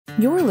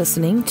You're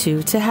listening to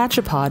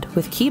Tehachapod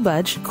with Key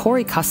Budge,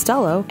 Corey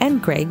Costello,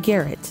 and Greg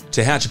Garrett.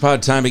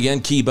 Tehachapod time again.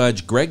 Key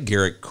Budge, Greg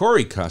Garrett,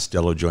 Corey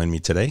Costello join me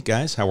today.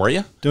 Guys, how are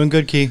you? Doing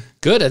good, Key.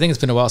 Good. I think it's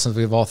been a while since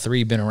we've all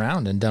three been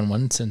around and done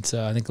one since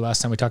I think the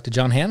last time we talked to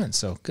John Hammond.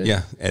 So good.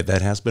 Yeah,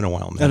 that has been a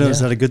while now. I know, is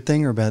that a good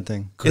thing or a bad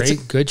thing?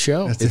 Great, good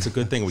show. It's a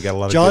good thing. We got a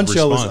lot of John's good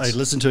show response. I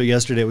listened to it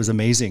yesterday. It was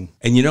amazing.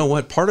 And you know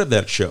what? Part of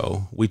that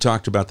show, we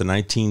talked about the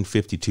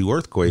 1952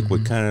 earthquake,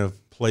 what kind of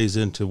plays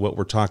into what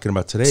we're talking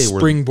about today.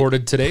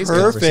 Springboarded today's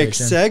perfect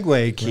conversation.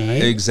 segue, Key.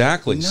 Right?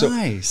 Exactly.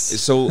 Nice.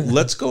 So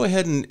let's go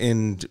ahead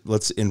and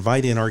let's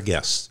invite in our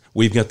guests.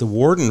 We've got the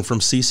warden from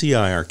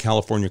CCI, our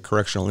California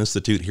Correctional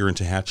Institute here in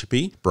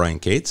Tehachapi, Brian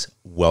Cates.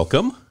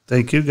 Welcome.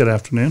 Thank you. Good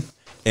afternoon.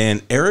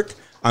 And Eric,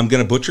 I'm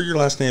going to butcher your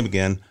last name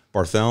again,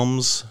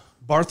 Barthelmess.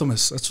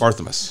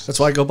 Barthelmess. That's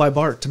why I go by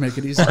Bart, to make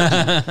it easy.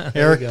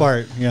 Eric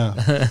Bart, yeah.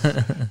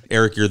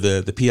 Eric, you're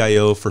the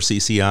PIO for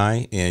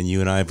CCI, and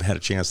you and I have had a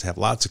chance to have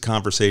lots of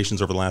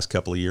conversations over the last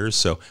couple of years,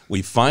 so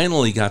we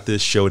finally got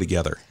this show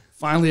together.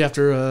 Finally,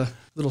 after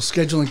little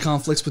scheduling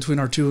conflicts between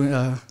our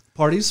two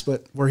parties,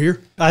 but we're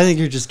here. I think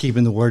you're just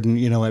keeping the warden,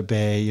 at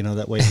bay,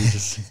 that way he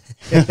just...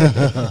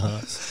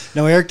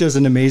 No, Eric does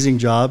an amazing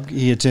job.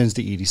 He attends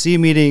the EDC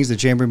meetings, the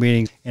chamber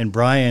meetings, and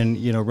Brian,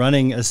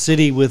 running a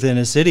city within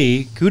a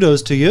city,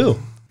 kudos to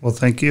you. Well,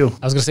 thank you.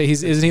 I was going to say,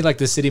 isn't he like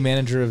the city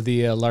manager of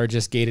the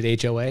largest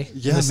gated HOA in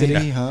the city?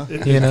 Maybe, huh?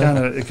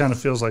 It kind of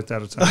feels like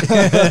that at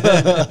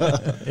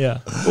times.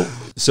 Yeah.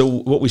 So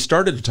what we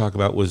started to talk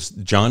about was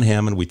John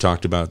Hammond. We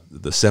talked about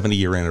the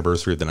 70-year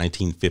anniversary of the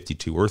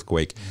 1952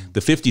 earthquake.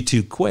 The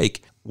 52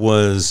 quake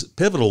was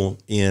pivotal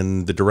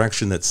in the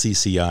direction that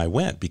CCI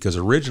went, because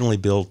originally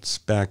built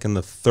back in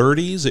the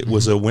 30s, it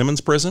was a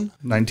women's prison.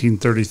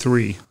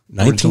 1933,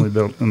 originally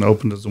built and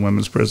opened as a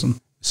women's prison.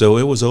 So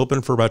it was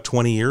open for about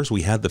 20 years.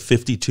 We had the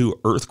 52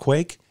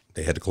 earthquake.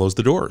 They had to close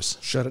the doors.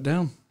 Shut it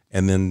down.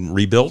 And then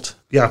rebuilt?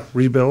 Yeah,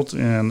 rebuilt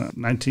in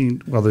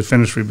they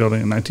finished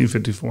rebuilding in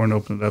 1954 and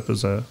opened it up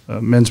as a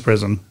men's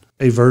prison,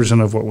 a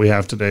version of what we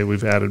have today.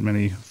 We've added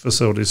many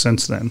facilities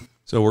since then.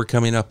 So we're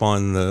coming up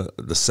on the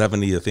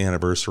 70th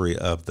anniversary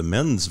of the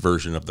men's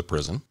version of the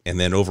prison. And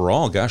then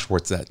overall, gosh,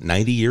 what's that,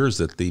 90 years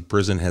that the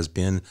prison has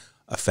been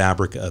a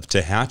fabric of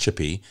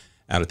Tehachapi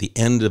out at the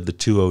end of the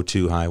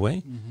 202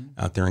 highway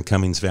out there in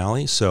Cummings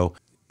Valley. So,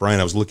 Brian,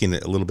 I was looking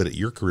at a little bit at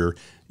your career.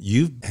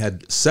 You've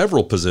had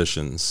several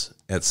positions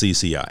at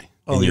CCI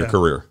in your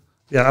career.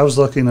 Yeah, I was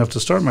lucky enough to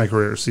start my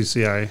career at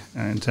CCI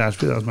in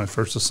Tehachapi. That was my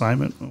first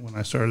assignment when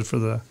I started for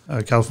the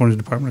California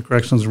Department of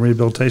Corrections and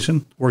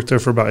Rehabilitation. Worked there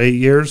for about 8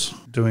 years,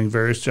 doing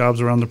various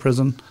jobs around the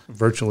prison,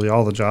 virtually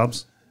all the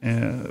jobs.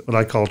 And what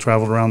I call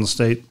traveled around the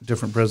state,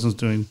 different prisons,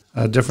 doing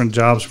different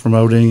jobs,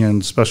 promoting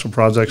and special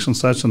projects and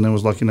such, and then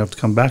was lucky enough to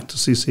come back to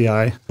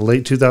CCI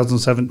late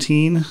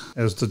 2017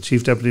 as the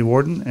chief deputy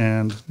warden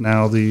and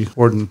now the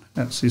warden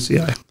at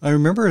CCI. I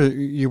remember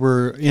you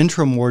were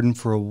interim warden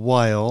for a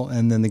while,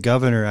 and then the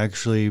governor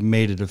actually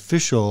made it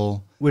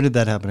official. When did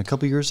that happen? A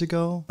couple years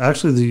ago?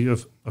 Actually,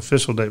 the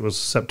official date was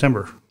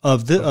September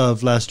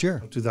of last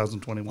year,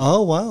 2021.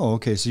 Oh, wow.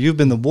 Okay, so you've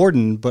been the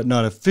warden, but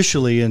not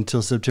officially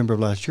until September of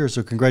last year.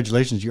 So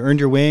congratulations. You earned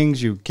your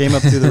wings. You came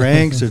up through the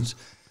ranks.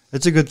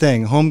 It's a good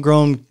thing.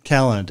 Homegrown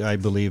talent, I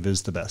believe,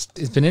 is the best.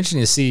 It's been interesting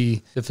to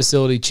see the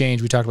facility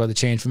change. We talked about the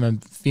change from a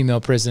female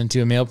prison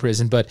to a male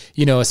prison, but,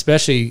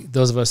 especially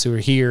those of us who are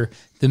here,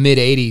 the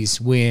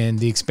mid-'80s when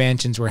the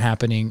expansions were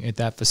happening at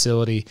that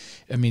facility.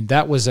 I mean,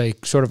 that was a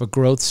sort of a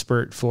growth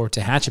spurt for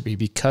Tehachapi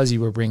because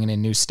you were bringing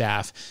in new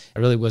staff. It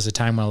really was a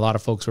time when a lot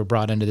of folks were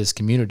brought into this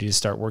community to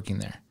start working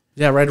there.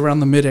 Yeah, right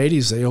around the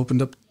mid-'80s, they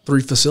opened up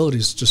 3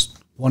 facilities, just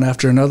one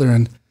after another,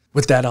 and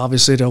with that,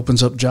 obviously, it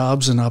opens up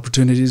jobs and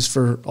opportunities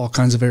for all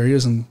kinds of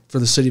areas and for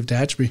the city of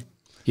Tehachapi.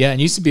 Yeah,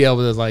 and used to be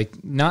able to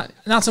not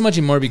so much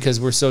anymore because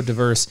we're so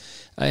diverse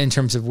in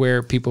terms of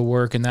where people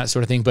work and that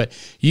sort of thing. But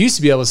you used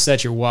to be able to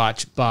set your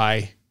watch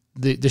by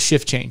the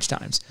shift change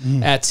times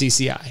at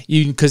CCI.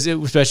 Because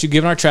especially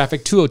given our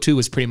traffic, 202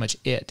 was pretty much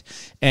it.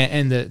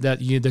 And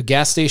the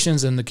gas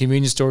stations and the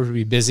convenience stores would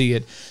be busy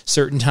at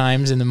certain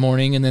times in the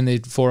morning, and then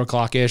they'd 4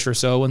 o'clock-ish or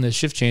so when the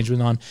shift change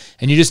went on.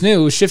 And you just knew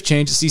it was shift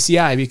change at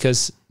CCI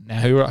because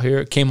now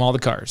here came all the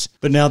cars.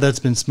 But now that's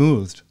been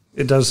smoothed.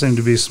 It does seem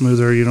to be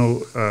smoother.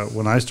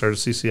 When I started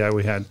CCI,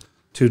 we had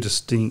 2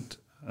 distinct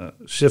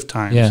shift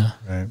times. Yeah.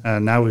 Right.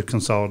 And now we've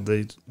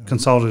consolidated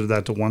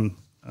that to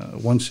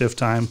one shift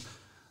time.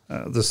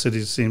 The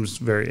city seems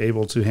very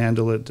able to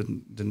handle it.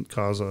 Didn't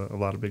cause a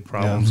lot of big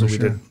problems. Yeah, so we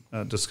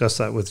did discuss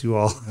that with you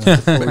all.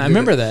 I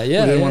remember that.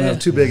 Yeah, we didn't want to have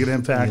too big an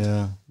impact.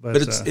 Yeah. But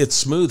it's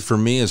smooth for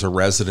me as a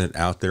resident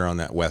out there on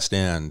that west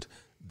end.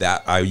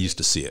 That I used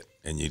to see it,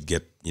 and you'd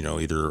get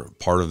either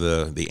part of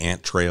the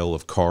ant trail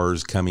of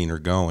cars coming or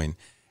going,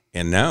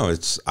 and now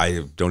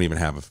I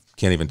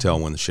can't even tell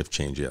when the shift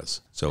change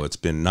is. So it's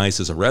been nice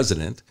as a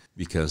resident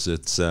because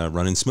it's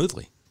running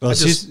smoothly. Well,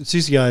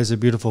 CCI is a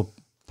beautiful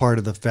part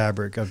of the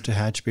fabric of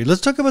Tehachapi. Let's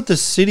talk about the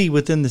city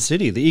within the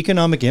city, the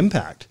economic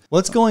impact.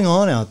 What's going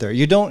on out there?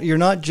 You're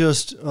not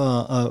just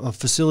a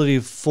facility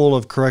full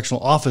of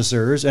correctional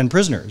officers and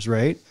prisoners,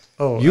 right?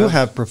 You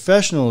have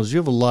professionals. You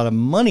have a lot of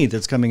money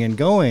that's coming and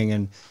going,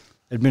 and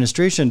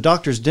administration,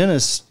 doctors,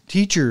 dentists,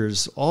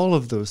 teachers, all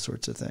of those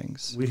sorts of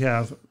things. We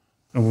have,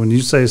 and when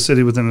you say a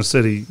city within a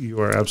city, you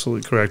are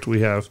absolutely correct.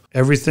 We have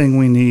everything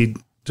we need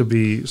to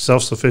be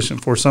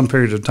self-sufficient for some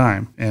period of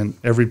time, and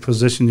every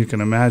position you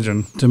can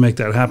imagine to make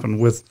that happen,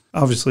 with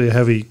obviously a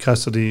heavy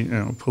custody,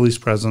 police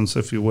presence,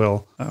 if you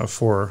will,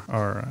 for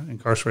our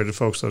incarcerated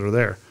folks that are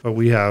there. But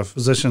we have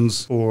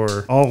positions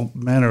for all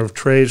manner of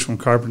trades, from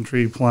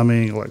carpentry,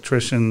 plumbing,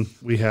 electrician.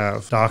 We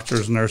have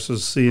doctors,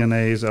 nurses,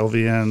 CNAs,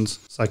 LVNs,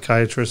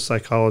 psychiatrists,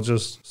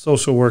 psychologists,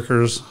 social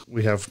workers.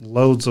 We have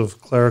loads of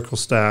clerical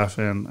staff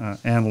and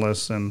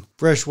analysts and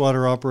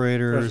freshwater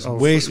operators,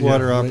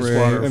 wastewater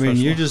operators. I mean,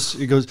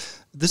 it goes.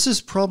 This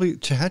is probably,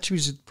 Tehachapi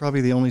is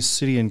probably the only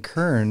city in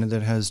Kern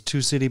that has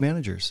 2 city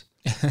managers.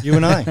 You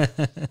and I.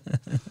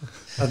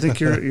 I think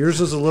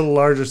yours is a little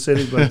larger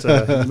city, but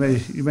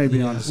you may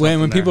be on to something.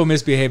 When people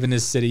misbehave in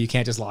this city, you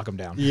can't just lock them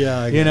down.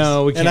 Yeah, we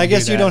can't. And I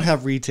guess you don't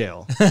have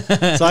retail,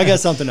 so I got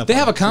something up. They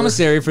have a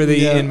commissary for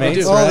the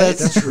inmates. Oh, right?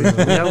 that's true. We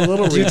have a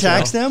little. Do you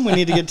tax them? We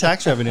need to get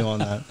tax revenue on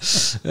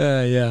that.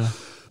 Yeah.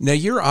 Now,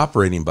 your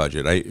operating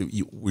budget,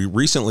 we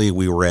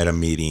were at a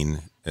meeting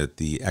at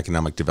the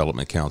Economic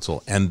Development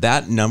Council, and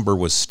that number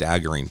was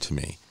staggering to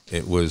me.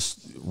 It was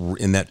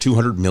in that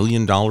 $200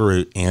 million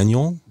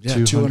annual?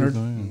 Yeah, 200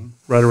 million.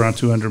 Right around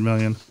 $200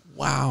 million.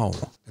 Wow.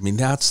 I mean,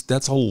 that's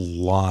a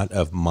lot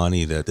of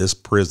money that this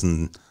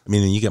prison, I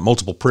mean, you get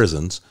multiple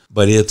prisons,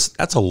 but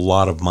that's a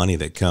lot of money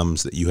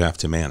that you have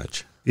to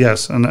manage.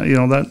 Yes, and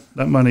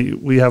that money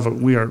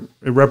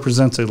it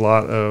represents a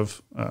lot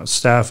of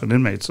staff and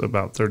inmates,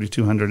 about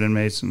 3,200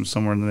 inmates and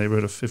somewhere in the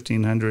neighborhood of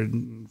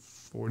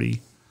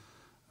 1,540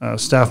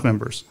 staff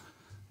members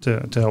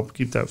to help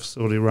keep that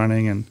facility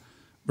running and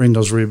bring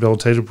those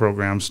rehabilitative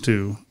programs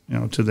to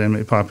the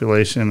inmate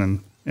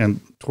population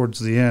and towards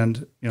the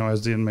end,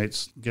 as the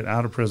inmates get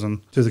out of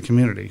prison, to the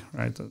community,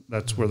 right?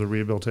 That's where the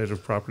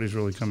rehabilitative properties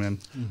really come in.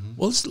 Mm-hmm.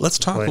 Well, let's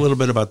talk a little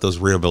bit about those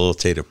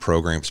rehabilitative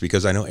programs,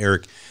 because I know,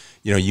 Eric,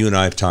 you and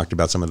I have talked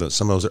about some of those.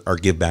 Some of those are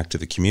give back to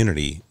the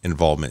community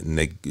involvement, and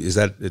is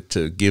that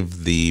to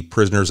give the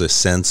prisoners a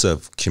sense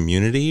of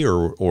community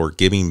or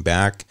giving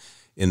back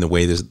in the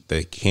way that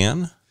they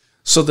can?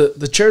 So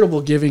the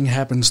charitable giving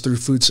happens through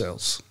food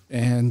sales.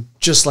 And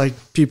just like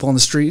people on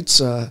the streets,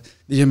 the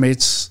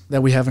inmates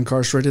that we have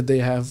incarcerated, they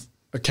have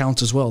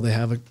accounts as well. They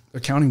have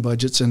accounting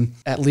budgets, and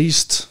at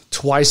least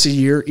twice a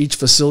year, each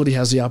facility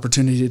has the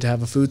opportunity to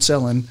have a food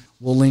sale, and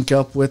we'll link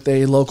up with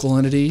a local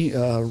entity,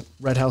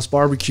 Red House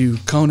Barbecue,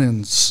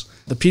 Conan's,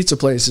 the pizza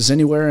places,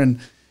 anywhere, and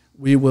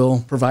we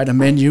will provide a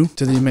menu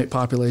to the inmate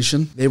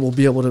population. They will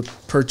be able to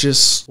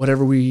purchase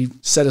whatever we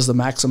set as the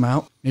max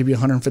amount, maybe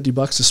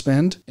 $150 to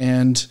spend,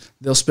 and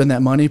they'll spend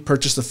that money,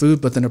 purchase the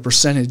food, but then a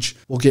percentage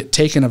will get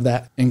taken of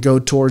that and go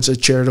towards a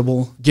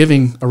charitable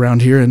giving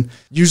around here. And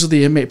usually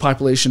the inmate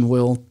population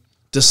will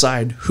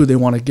decide who they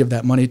want to give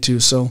that money to.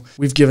 So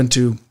we've given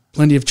to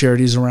plenty of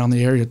charities around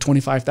the area,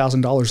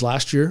 $25,000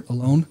 last year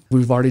alone.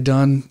 We've already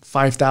done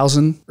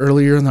 $5,000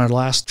 earlier in our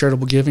last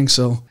charitable giving.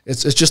 So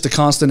it's just a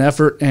constant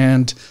effort,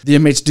 and the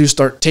inmates do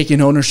start taking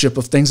ownership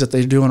of things that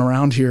they're doing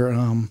around here.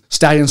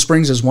 Stallion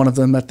Springs is one of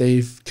them that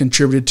they've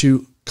contributed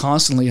to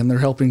constantly, and they're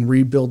helping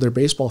rebuild their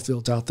baseball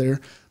fields out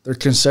there, their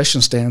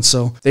concession stands.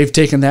 So they've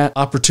taken that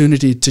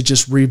opportunity to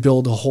just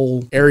rebuild a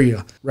whole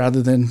area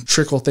rather than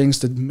trickle things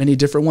to many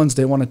different ones.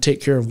 They want to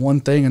take care of one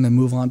thing and then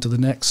move on to the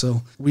next.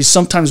 So we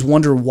sometimes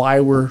wonder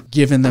why we're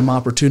giving them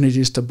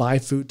opportunities to buy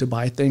food, to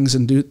buy things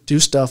and do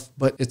stuff,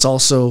 but it's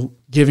also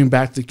giving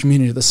back to the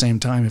community at the same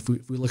time if we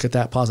look at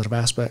that positive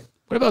aspect.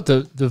 What about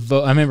the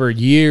vote? I remember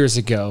years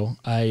ago,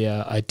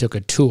 I took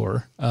a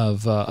tour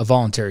of a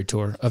voluntary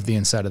tour of the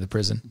inside of the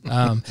prison,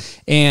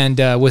 and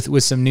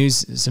with some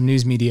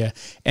news media,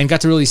 and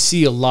got to really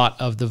see a lot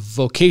of the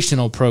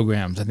vocational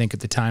programs. I think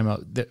at the time,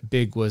 the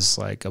big was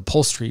like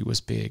upholstery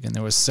was big, and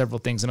there was several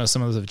things. I know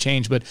some of those have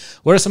changed, but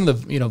what are some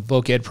of the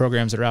voc ed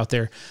programs that are out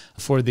there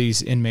for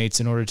these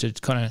inmates in order to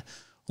kind of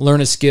learn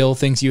a skill,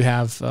 things you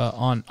have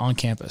on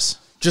campus?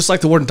 Just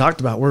like the warden talked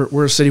about,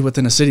 we're a city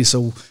within a city,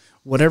 so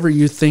whatever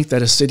you think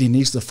that a city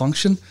needs to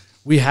function,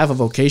 we have a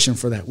vocation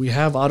for that. We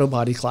have auto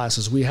body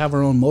classes. We have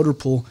our own motor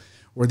pool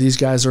where these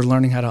guys are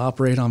learning how to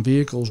operate on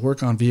vehicles,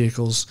 work on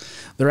vehicles.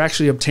 They're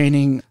actually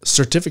obtaining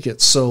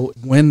certificates. So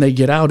when they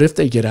get out, if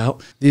they get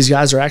out, these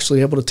guys are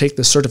actually able to take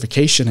the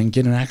certification and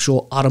get an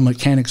actual auto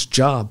mechanic's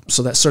job.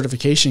 So that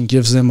certification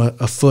gives them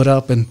a foot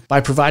up. And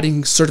by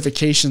providing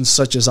certifications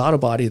such as auto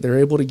body, they're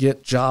able to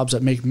get jobs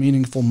that make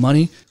meaningful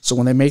money. So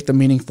when they make the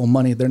meaningful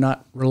money, they're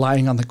not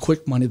relying on the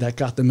quick money that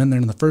got them in there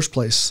in the first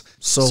place.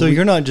 So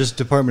you're not just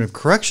Department of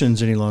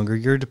Corrections any longer.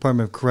 You're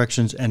Department of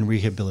Corrections and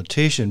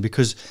Rehabilitation,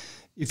 because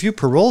if you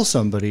parole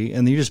somebody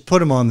and you just put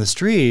them on the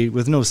street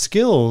with no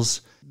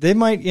skills, they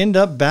might end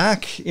up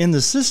back in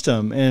the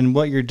system. And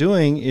what you're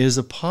doing is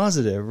a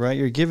positive, right?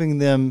 You're giving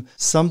them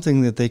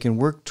something that they can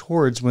work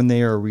towards when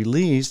they are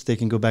released. They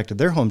can go back to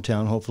their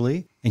hometown,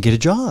 hopefully, and get a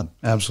job.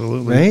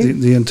 Absolutely. Right?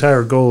 The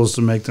entire goal is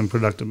to make them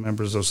productive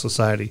members of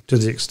society to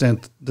the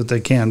extent that they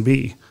can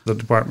be. The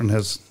department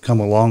has come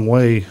a long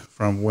way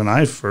from when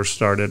I first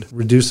started,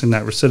 reducing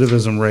that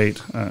recidivism rate,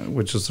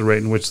 which is the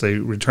rate in which they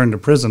return to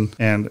prison.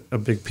 And a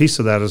big piece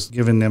of that is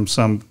giving them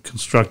some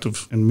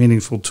constructive and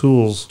meaningful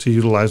tools to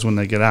utilize when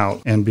they get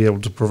out and be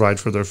able to provide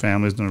for their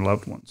families and their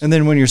loved ones. And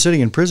then when you're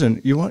sitting in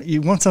prison, you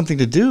want something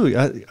to do.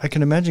 I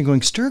can imagine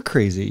going stir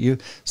crazy.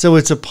 So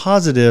it's a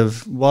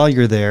positive while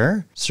you're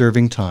there,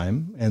 serving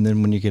time, and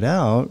then when you get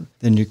out,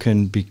 then you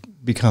can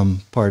become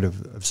part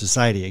of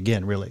society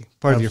again, really,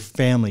 part of your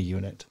family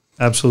unit.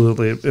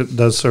 Absolutely. It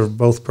does serve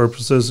both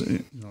purposes.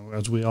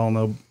 As we all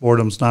know,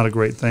 boredom's not a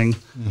great thing.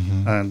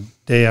 And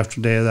day after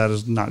day, that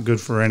is not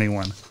good for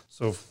anyone.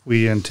 So if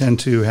we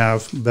intend to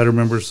have better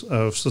members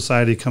of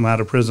society come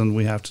out of prison,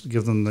 we have to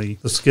give them the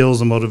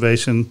skills and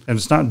motivation. And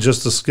it's not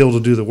just the skill to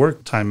do the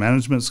work, time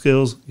management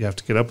skills. You have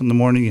to get up in the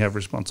morning, you have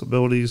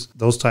responsibilities,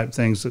 those type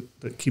things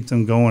that keep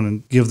them going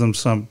and give them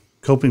some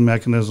coping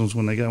mechanisms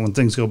when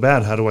things go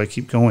bad. How do I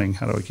keep going?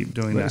 How do I keep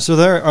doing that? So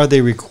are they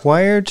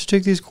required to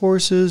take these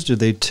courses? Do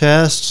they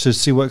test to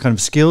see what kind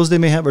of skills they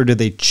may have, or do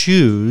they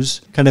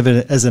choose kind of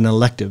as an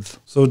elective?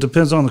 So it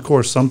depends on the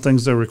course. Some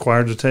things they're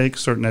required to take,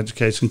 certain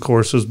education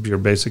courses, your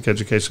basic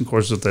education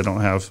courses. If they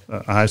don't have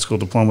a high school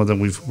diploma, then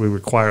we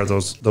require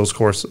those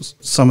courses.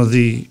 Some of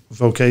the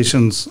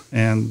vocations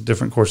and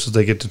different courses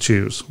they get to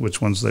choose which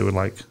ones they would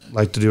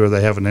like to do or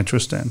they have an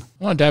interest in.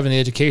 I want to dive into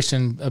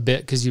education a bit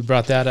because you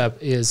brought that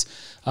up.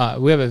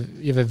 We have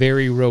a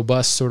very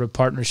robust sort of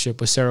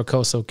partnership with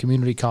Saracoso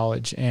Community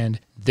College, and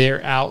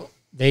they're out.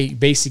 They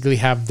basically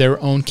have their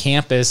own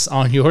campus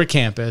on your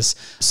campus.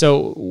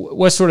 So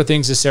what sort of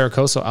things is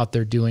Saracoso out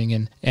there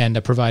doing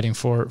and providing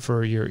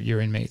for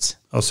your inmates?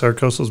 Oh,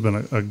 Saracoso's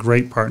been a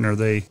great partner.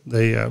 They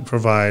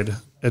provide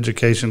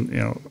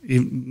education,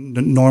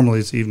 normally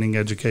it's evening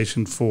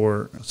education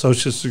for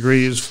associate's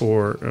degrees,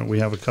 we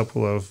have a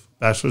couple of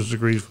bachelor's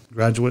degree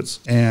graduates,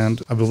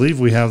 and I believe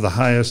we have the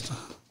highest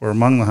or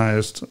among the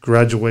highest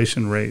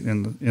graduation rate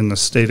in the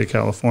state of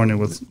California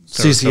with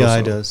Saracoso.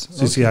 CCI does.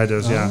 CCI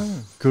does, yeah.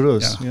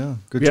 Kudos. Yeah.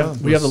 Good job.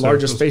 We have the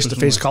largest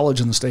face-to-face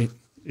college in the state.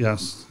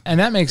 Yes.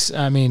 And that makes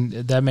a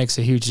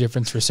huge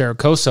difference for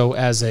Saracoso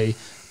as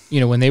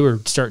when they were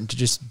starting to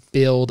just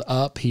build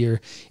up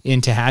here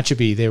in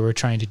Tehachapi, they were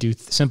trying to do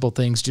simple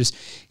things, just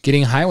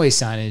getting highway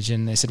signage.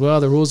 And they said, well,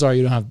 the rules are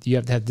you have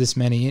to have this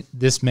many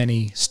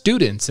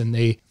students.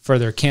 And for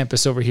their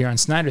campus over here on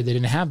Snyder, they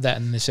didn't have that.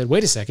 And they said,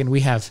 wait a second,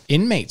 we have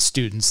inmate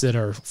students that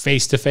are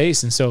face to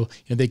face. And so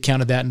they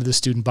counted that into the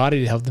student body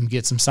to help them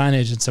get some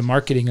signage and some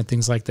marketing and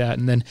things like that.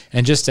 And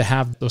just to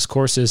have those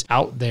courses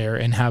out there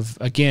and have,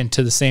 again,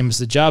 to the same as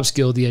the job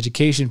skill, the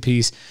education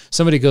piece,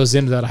 somebody goes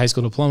in without a high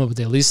school diploma, but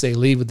at least they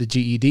leave with the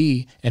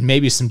GED and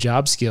maybe some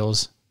job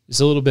skills, it's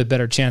a little bit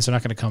better chance they're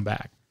not going to come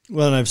back.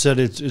 Well, and I've said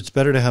it's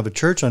better to have a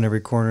church on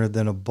every corner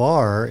than a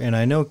bar. And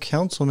I know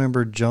Council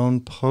Member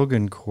Joan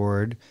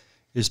Pogencord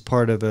is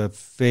part of a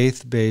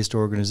faith-based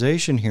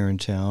organization here in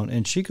town,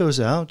 and she goes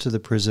out to the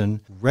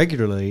prison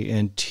regularly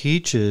and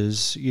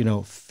teaches,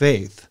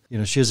 faith.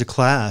 She has a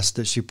class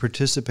that she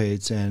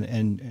participates in,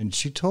 and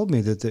she told me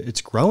that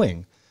it's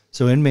growing.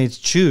 So inmates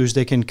choose,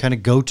 they can kind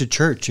of go to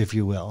church, if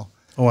you will.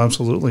 Oh,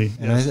 absolutely.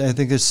 And yes. I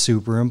think that's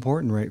super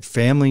important, right?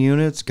 Family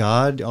units,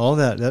 God, all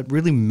that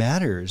really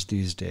matters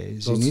these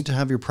days. You need to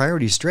have your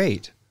priorities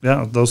straight.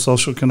 Yeah, those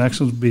social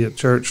connections, be it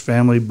church,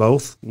 family,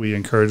 both. We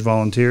encourage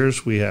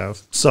volunteers. We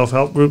have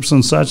self-help groups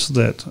and such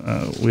that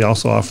we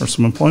also offer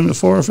some employment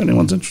for if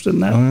anyone's interested in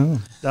that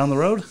down the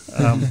road.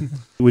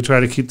 We try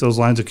to keep those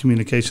lines of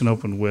communication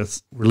open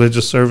with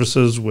religious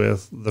services,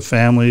 with the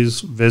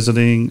families,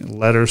 visiting,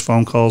 letters,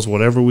 phone calls,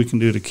 whatever we can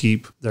do to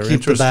keep their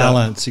interest up. Keep the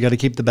balance. Up. You got to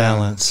keep the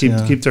balance.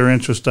 Keep their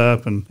interest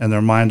up and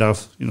their mind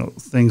off,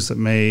 things that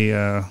may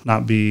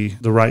not be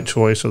the right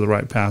choice or the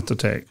right path to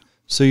take.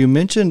 So you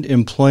mentioned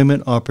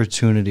employment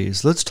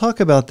opportunities. Let's talk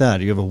about that.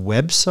 You have a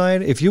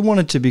website. If you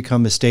wanted to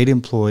become a state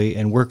employee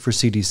and work for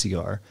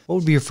CDCR, what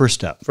would be your first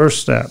step?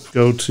 First step,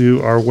 go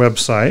to our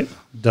website,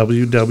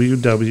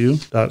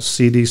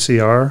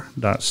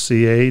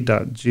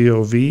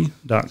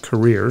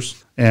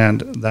 www.cdcr.ca.gov.careers.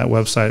 And that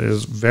website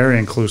is very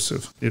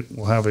inclusive. It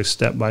will have a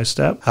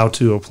step-by-step how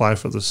to apply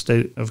for the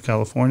state of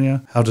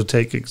California, how to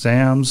take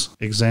exams,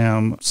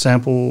 exam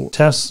sample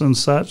tests and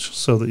such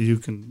so that you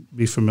can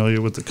be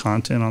familiar with the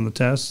content on the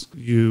tests.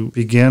 You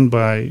begin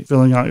by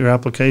filling out your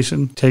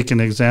application, take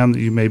an exam that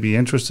you may be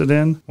interested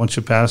in. Once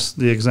you pass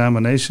the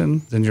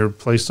examination, then you're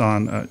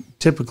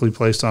typically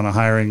placed on a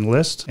hiring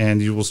list,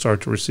 and you will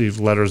start to receive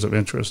letters of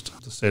interest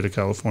to the state of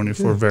California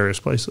for various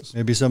places.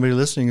 Maybe somebody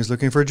listening is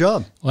looking for a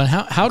job. Well,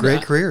 how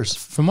great careers.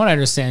 From what I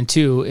understand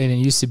too, and it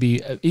used to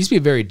be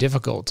very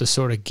difficult to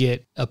sort of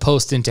get a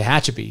post in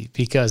Tehachapi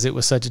because it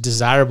was such a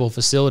desirable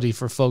facility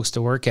for folks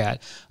to work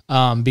at,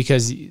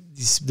 because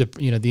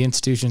the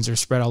institutions are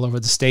spread all over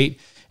the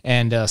state.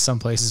 and some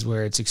places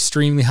where it's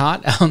extremely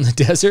hot out in the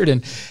desert,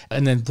 and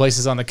then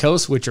places on the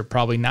coast which are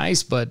probably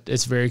nice, but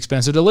it's very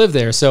expensive to live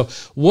there. So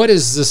what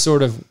is the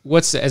sort of,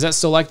 is that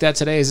still like that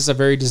today? Is this a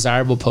very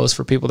desirable post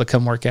for people to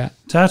come work at?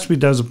 Tehachapi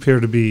does appear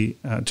to be,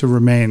 to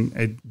remain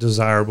a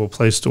desirable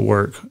place to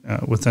work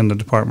within the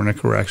Department of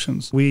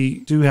Corrections. We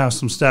do have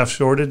some staff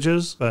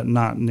shortages, but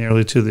not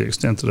nearly to the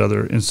extent that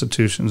other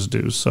institutions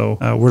do. So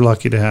we're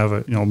lucky to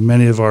have,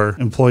 many of our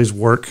employees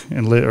work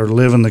and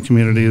live in the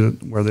community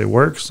where they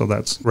work. So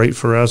that's great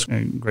for us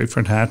and great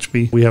for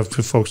Tehachapi. We have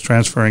folks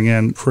transferring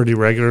in pretty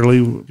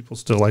regularly. People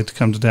still like to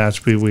come to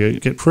Tehachapi. We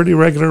get pretty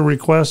regular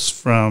requests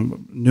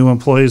from new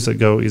employees that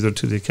go either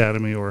to the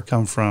academy or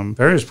come from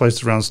various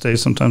places around the state.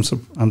 Sometimes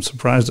I'm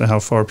surprised at how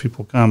far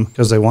people come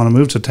because they want to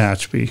move to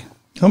Tehachapi.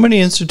 How many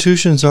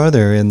institutions are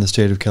there in the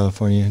state of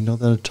California? You know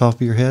that at the top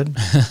of your head?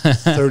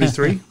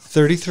 33.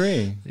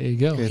 33. There you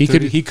go.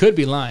 Okay, He could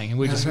be lying, and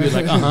we just be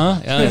like,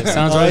 yeah, it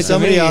sounds right.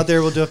 Somebody out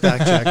there will do a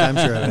fact check. I'm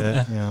sure of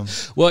it. Yeah.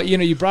 Well,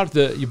 you brought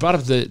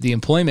up the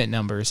employment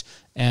numbers,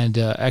 and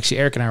actually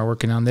Eric and I are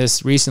working on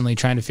this recently,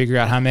 trying to figure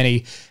out how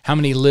many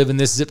live in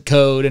this zip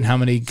code and how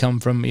many come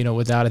from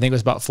without. I think it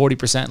was about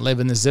 40% live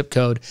in the zip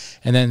code,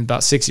 and then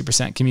about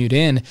 60% commute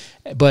in.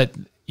 But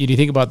you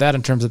think about that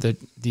in terms of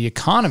the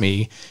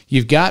economy.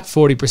 You've got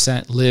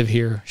 40% live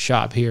here,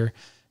 shop here,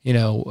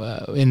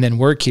 and then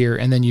work here,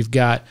 and then you've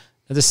got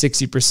the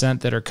 60%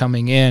 that are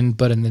coming in,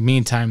 but in the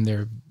meantime,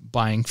 they're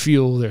buying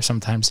fuel. They're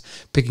sometimes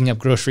picking up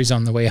groceries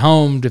on the way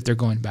home if they're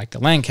going back to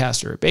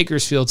Lancaster or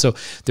Bakersfield. So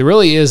there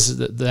really is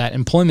that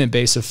employment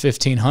base of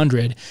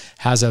 1,500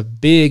 has a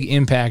big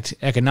impact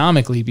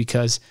economically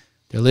because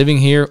they're living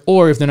here,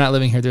 or if they're not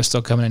living here, they're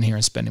still coming in here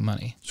and spending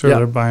money. Sure, yeah.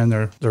 They're buying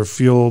their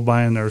fuel,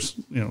 buying their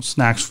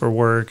snacks for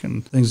work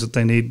and things that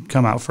they need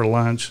come out for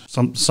lunch.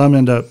 Some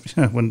end up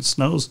when it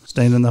snows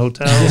staying in the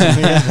hotels.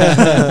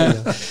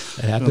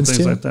 It happens things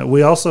too. like that.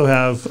 We also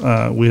have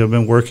we have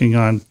been working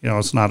on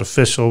it's not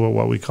official, but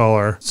what we call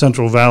our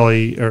Central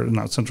Valley, or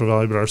not Central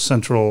Valley, but our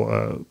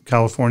Central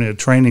California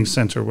Training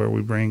Center, where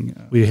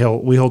we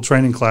hold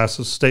training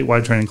classes,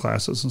 statewide training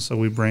classes, and so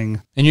we bring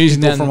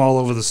people from all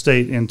over the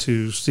state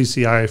into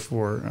CCI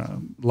for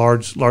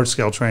large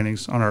scale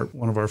trainings on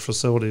one of our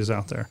facilities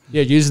out there.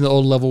 Yeah, using the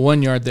old level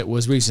 1 yard that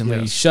was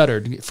recently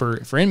shuttered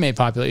for inmate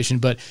population.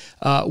 But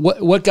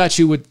what got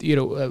you with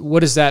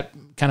what does that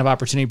kind of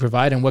opportunity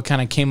provide, and what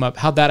kind of came up?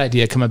 How'd that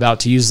idea come about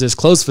to use this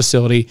closed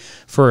facility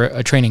for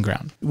a training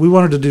ground? We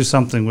wanted to do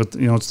something with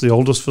it's the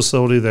oldest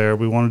facility there.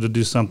 We wanted to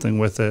do something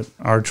with it.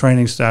 Our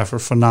training staff are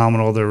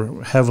phenomenal.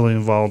 They're heavily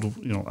involved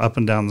up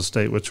and down the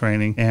state with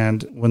training.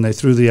 And when they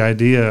threw the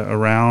idea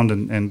around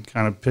and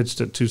kind of pitched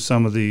it to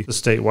some of the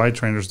statewide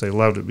trainers, they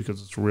loved it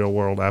because it's a real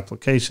world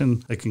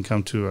application. They can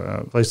come to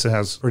a place that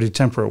has pretty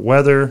temperate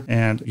weather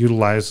and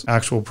utilize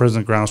actual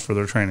prison grounds for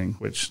their training,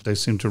 which they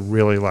seem to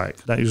really like.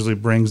 That usually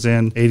brings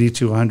in 80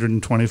 to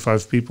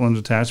 125 people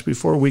into Tehachapi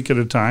for a week at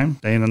a time,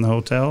 staying in the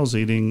hotels,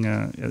 eating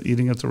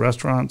at the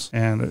restaurants,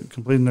 and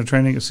completing their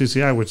training at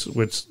CCI,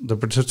 which the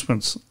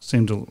participants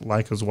seem to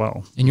like as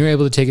well. And you're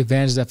able to take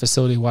advantage of that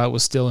facility while it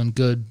was still in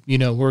good,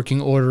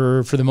 working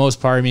order for the most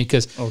part. I mean,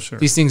 because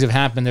these things have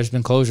happened. There's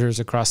been closures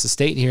across the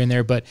state here and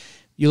there, but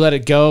you let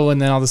it go,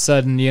 and then all of a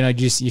sudden, you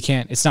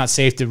can't. It's not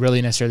safe to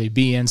really necessarily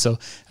be in. So,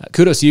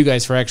 kudos to you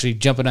guys for actually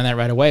jumping on that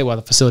right away while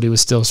the facility was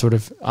still sort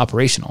of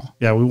operational.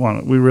 Yeah,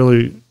 we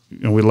really.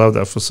 We love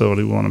that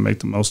facility. We want to make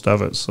the most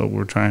of it. So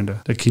we're trying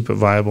to keep it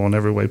viable in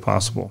every way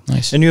possible.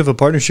 Nice. And you have a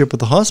partnership with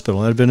the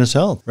hospital at Adventist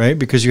Health, right?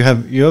 Because you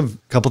have a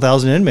couple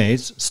thousand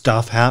inmates.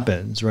 Stuff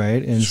happens,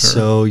 right? And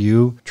so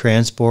you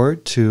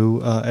transport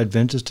to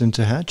Adventist in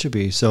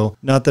Tehachapi. So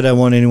not that I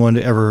want anyone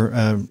to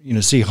ever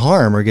see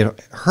harm or get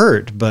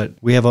hurt, but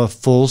we have a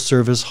full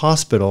service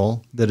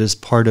hospital that is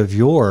part of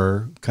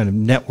your kind of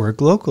network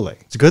locally.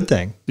 It's a good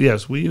thing.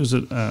 Yes, we use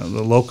it,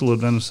 the local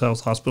Adventist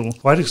Health Hospital,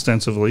 quite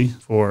extensively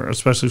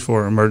especially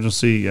for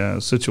emergency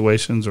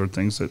situations or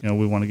things that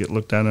we want to get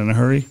looked at in a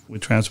hurry. We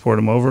transport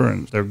them over,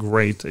 and they're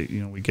great.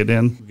 We get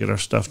in, we get our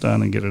stuff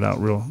done, and get out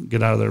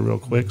of there real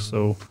quick.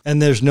 So,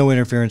 and there's no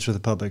interference with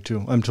the public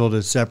too. I'm told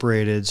it's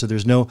separated, so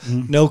there's no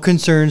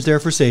concerns there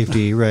for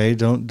safety. Right?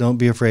 Don't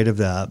be afraid of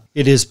that.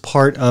 It is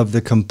part of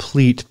the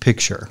complete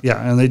picture.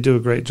 Yeah, and they do a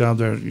great job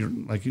there.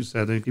 Like you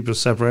said, they keep us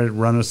separated,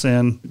 run us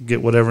in,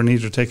 get whatever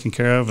needs are taken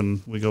care of,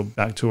 and we go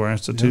back to our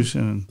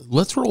institution. Yeah.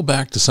 Let's roll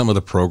back to some of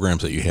the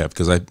programs that you have,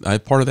 because I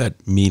part of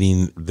that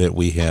meeting that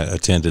we had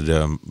attended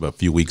a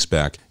few weeks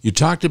back, you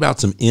talked about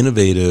some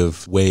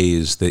innovative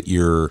ways that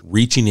you're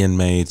reaching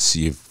inmates.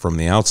 From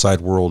the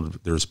outside world,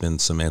 there's been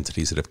some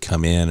entities that have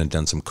come in and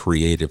done some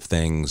creative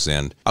things,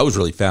 and I was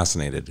really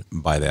fascinated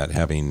by that,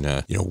 having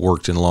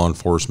worked in law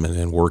enforcement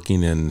and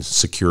working in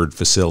secured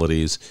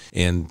facilities,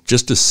 and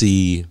just to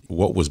see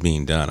what was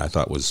being done, I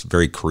thought was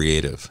very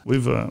creative.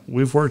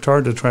 We've worked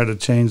hard to try to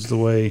change the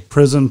way way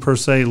prison per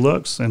se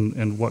looks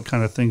and what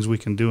kind of things we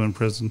can do in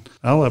prison.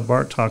 I'll let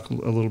Bart talk a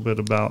little bit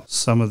about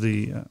some of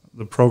the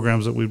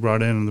programs that we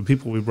brought in and the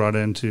people we brought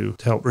in to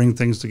help bring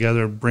things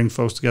together, bring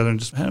folks together, and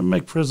just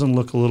make prison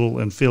look a little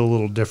and feel a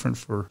little different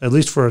for at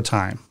least for a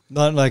time.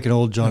 Not like an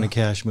old Johnny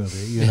Cash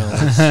movie, you know.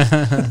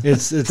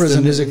 It's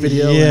Prison music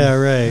video. Yeah,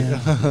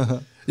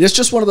 right. It's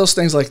just one of those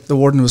things like the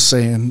warden was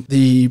saying.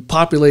 The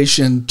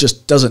population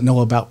just doesn't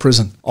know about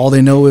prison. All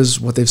they know is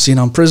what they've seen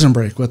on Prison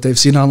Break, what they've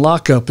seen on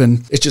Lockup,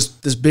 and it's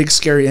just this big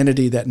scary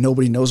entity that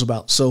nobody knows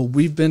about. So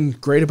we've been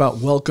great about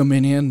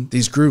welcoming in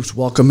these groups,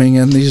 welcoming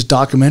in these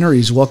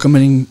documentaries,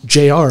 welcoming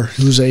JR,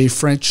 who's a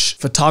French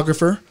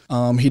photographer.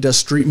 He does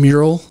street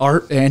mural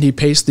art, and he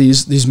pastes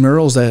these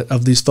murals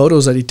of these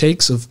photos that he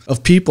takes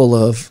of people,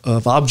 of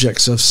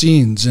objects, of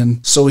scenes.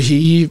 And so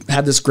he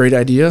had this great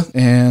idea,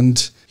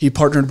 and he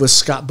partnered with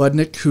Scott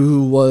Budnick,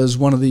 who was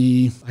one of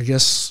the, I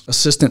guess,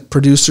 assistant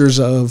producers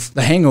of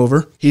The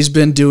Hangover. He's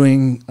been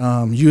doing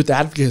youth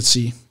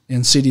advocacy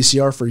in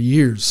CDCR for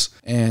years.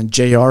 And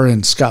JR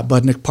and Scott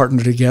Budnick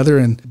partnered together,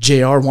 and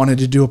JR wanted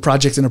to do a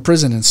project in a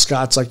prison, and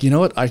Scott's like, you know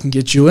what, I can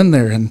get you in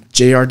there. And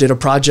JR did a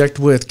project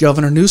with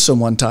Governor Newsom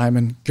one time,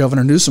 and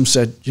Governor Newsom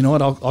said, you know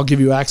what, I'll give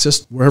you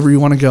access wherever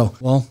you want to go.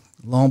 Well,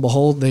 lo and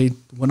behold, they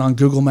went on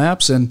Google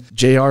Maps, and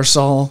JR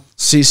saw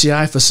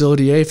CCI,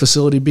 Facility A,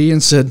 Facility B,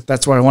 and said,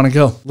 that's where I want to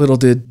go. Little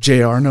did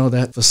JR know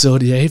that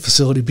Facility A,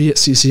 Facility B at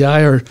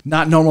CCI are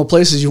not normal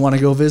places you want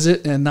to go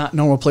visit and not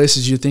normal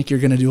places you think you're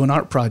going to do an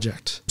art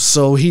project.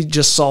 So he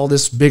just saw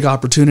this big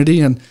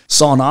opportunity and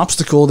saw an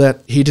obstacle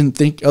that he didn't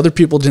think, other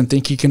people didn't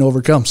think he can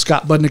overcome.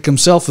 Scott Budnick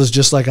himself was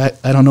just like,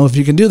 I don't know if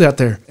you can do that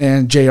there.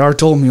 And JR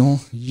told me,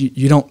 well,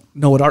 you don't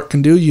know what art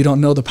can do. You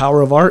don't know the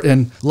power of art.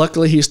 And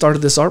luckily he started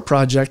this art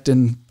project,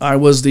 and I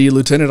was the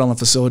lieutenant on the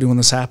facility when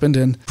this happened,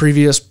 and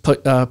previous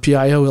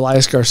PIO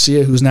Elias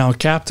Garcia, who's now a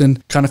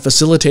captain, kind of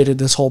facilitated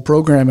this whole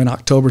program in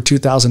October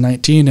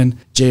 2019. And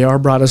JR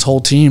brought his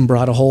whole team,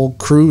 brought a whole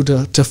crew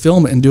to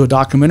film it and do a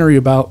documentary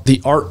about the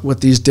art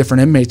with these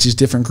different inmates, these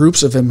different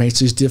groups of inmates,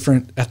 these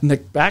different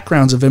ethnic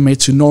backgrounds of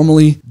inmates who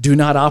normally do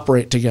not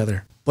operate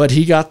together. But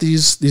he got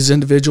these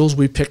individuals.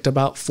 We picked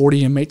about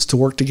 40 inmates to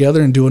work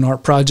together and do an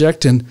art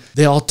project, and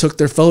they all took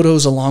their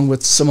photos along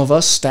with some of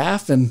us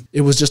staff, and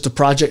it was just a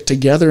project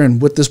together. And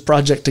with this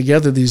project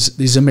together,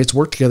 these inmates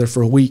worked together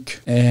for a week.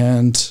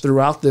 And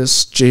throughout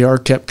this, JR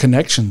kept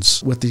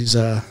connections with these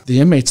the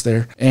inmates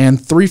there, and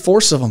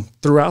 3/4 of them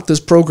throughout this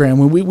program.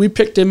 When we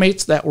picked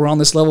inmates that were on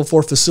this level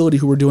 4 facility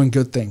who were doing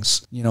good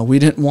things. You know, we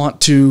didn't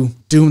want to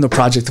doom the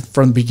project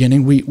from the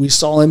beginning. We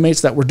saw inmates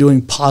that were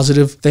doing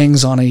positive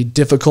things on a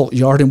difficult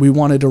yard, and we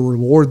wanted to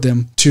reward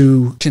them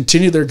to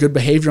continue their good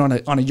behavior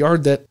on a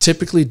yard that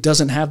typically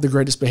doesn't have the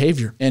greatest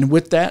behavior. And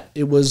with that,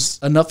 it was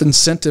enough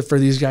incentive for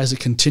these guys to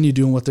continue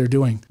doing what they're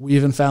doing. We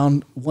even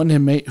found one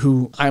inmate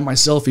who I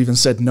myself even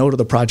said no to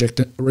the project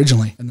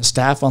originally. And the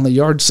staff on the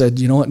yard said,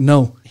 you know what,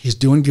 no. He's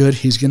doing good.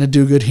 He's going to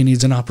do good. He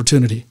needs an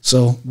opportunity.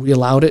 So we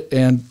allowed it.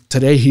 And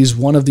today he's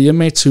one of the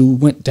inmates who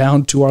went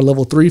down to our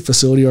level 3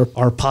 facility,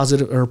 our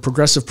positive or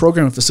progressive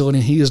programming facility.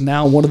 And he is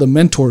now one of the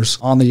mentors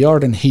on the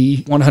yard. And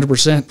he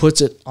 100%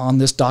 puts it on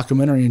this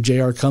documentary, and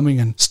JR coming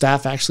and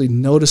staff actually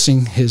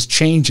noticing his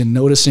change and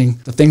noticing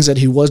the things that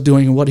he was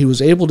doing and what he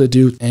was able to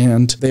do.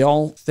 And they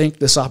all thank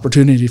this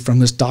opportunity from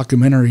this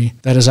documentary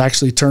that has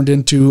actually turned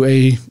into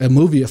a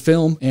movie, a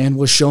film, and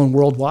was shown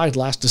worldwide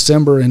last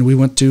December. And we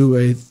went to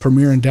a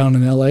premiere in down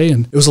in LA,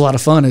 and it was a lot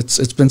of fun.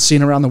 It's been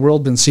seen around the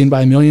world, been seen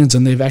by millions,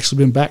 and they've actually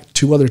been back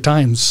 2 other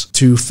times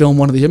to film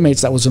one of the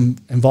inmates that was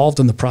involved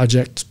in the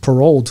project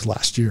paroled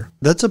last year.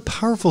 That's a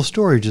powerful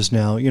story just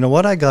now. You know,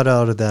 what I got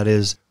out of that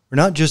is we're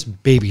not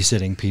just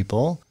babysitting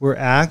people. We're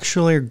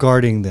actually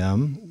guarding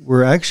them.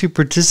 We're actually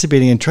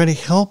participating and trying to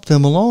help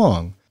them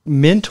along.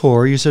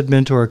 Mentor, you said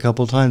mentor a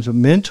couple of times, but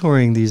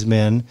mentoring these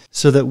men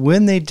so that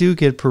when they do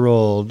get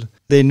paroled,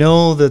 they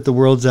know that the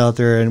world's out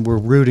there and we're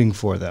rooting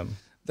for them.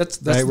 That's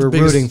right? We're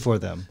rooting for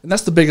them. And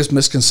that's the biggest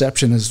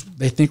misconception, is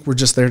they think we're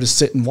just there to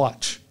sit and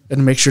watch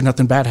and make sure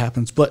nothing bad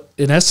happens. But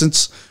in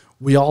essence,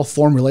 we all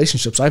form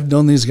relationships. I've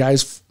known these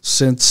guys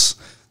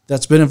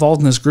that's been involved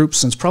in this group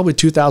since probably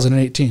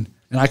 2018.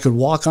 And I could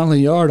walk on the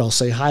yard, I'll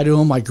say hi to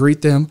them, I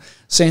greet them.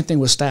 Same thing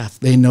with staff.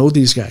 They know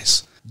these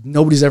guys.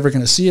 Nobody's ever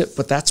going to see it,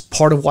 but that's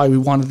part of why we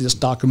wanted this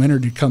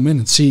documentary to come in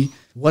and see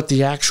what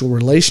the actual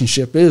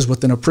relationship is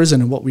within a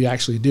prison and what we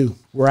actually do.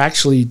 We're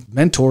actually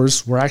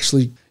mentors. We're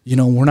actually, you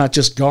know, we're not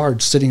just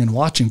guards sitting and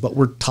watching, but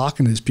we're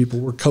talking to these people.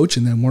 We're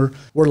coaching them. We're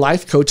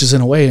life coaches in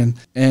a way.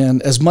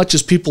 And as much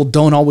as people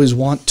don't always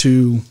want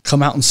to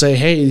come out and say,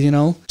 hey, you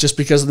know, just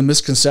because of the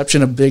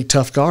misconception of big,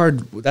 tough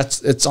guard,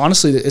 it's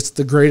honestly, it's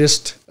the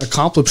greatest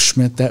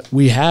accomplishment that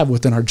we have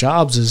within our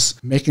jobs, is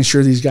making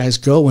sure these guys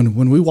go. And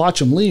when we watch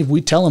them leave,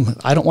 we tell them,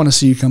 I don't want to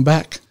see you come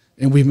back.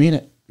 And we mean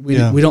it. We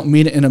don't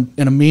mean it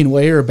in a mean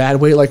way or a bad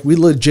way. Like, we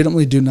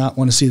legitimately do not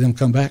want to see them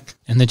come back.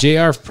 And the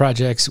JR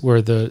projects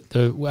were the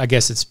I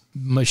guess it's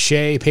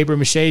paper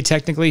mache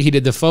technically. He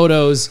did the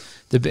photos,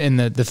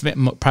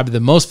 probably the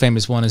most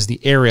famous one is the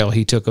aerial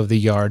he took of the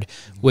yard,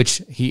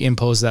 which he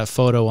imposed that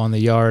photo on the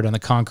yard, on the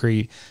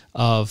concrete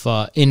of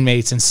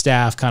inmates and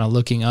staff kind of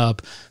looking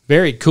up.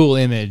 Very cool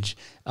image.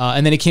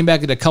 And then he came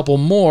back with a couple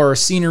more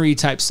scenery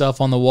type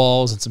stuff on the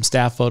walls and some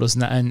staff photos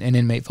and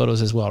inmate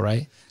photos as well,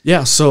 right?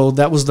 Yeah, so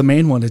that was the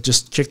main one. It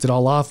just kicked it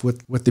all off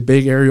with the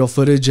big aerial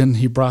footage, and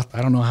he brought,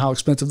 I don't know how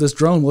expensive this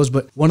drone was,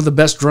 but one of the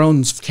best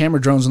camera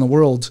drones in the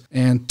world,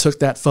 and took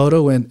that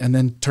photo and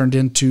then turned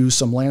into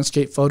some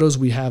landscape photos.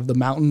 We have the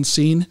mountain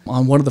scene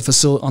on one of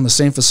the on the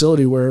same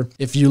facility where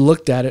if you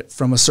looked at it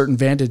from a certain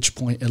vantage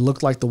point, it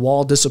looked like the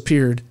wall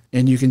disappeared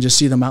and you can just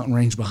see the mountain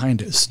range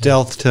behind it.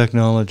 Stealth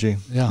technology.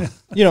 Yeah.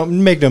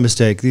 Make no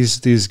mistake,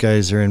 these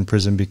guys are in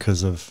prison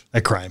because of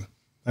a crime.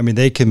 I mean,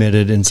 they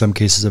committed, in some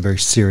cases, a very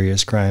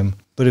serious crime.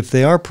 But if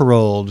they are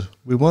paroled,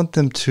 we want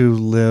them to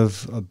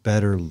live a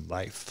better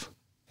life.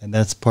 And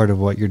that's part of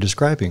what you're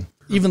describing.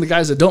 Even the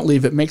guys that don't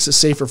leave, it makes it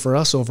safer for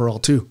us overall,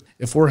 too.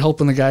 If we're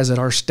helping the guys that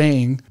are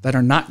staying, that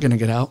are not going to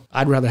get out,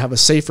 I'd rather have a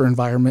safer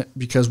environment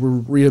because we're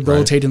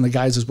rehabilitating the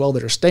guys as well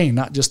that are staying,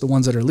 not just the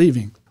ones that are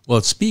leaving. Well,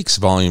 it speaks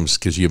volumes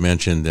because you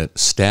mentioned that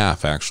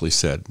staff actually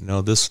said,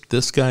 no, this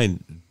guy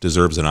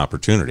deserves an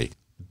opportunity.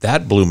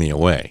 That blew me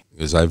away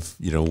because I've,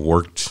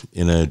 worked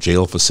in a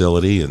jail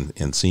facility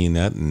and seeing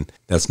that, and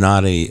that's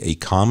not a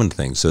common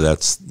thing. So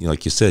that's,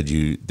 like you said,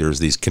 there's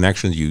these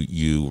connections,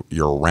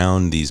 you're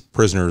around these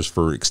prisoners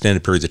for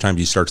extended periods of time.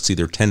 You start to see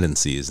their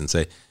tendencies and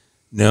say,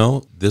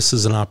 no, this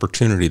is an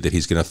opportunity that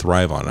he's going to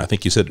thrive on. I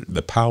think you said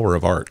the power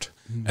of art.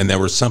 Mm-hmm. And there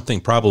was something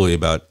probably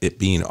about it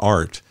being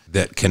art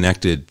that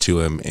connected to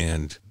him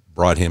and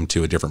brought him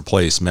to a different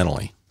place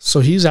mentally.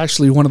 So he's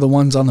actually one of the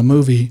ones on the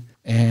movie,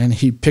 and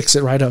he picks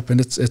it right up,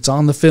 and it's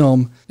on the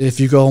film. If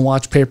you go and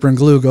watch Paper and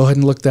Glue, go ahead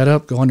and look that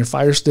up. Go on your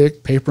Fire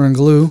Stick, Paper and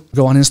Glue.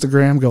 Go on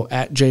Instagram, go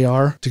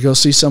 @JR to go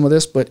see some of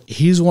this. But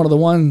he's one of the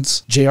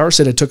ones, JR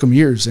said it took him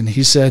years, and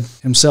he said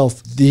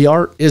himself, the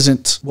art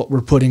isn't what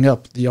we're putting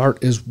up. The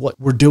art is what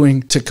we're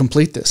doing to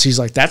complete this. He's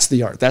like, that's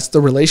the art. That's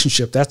the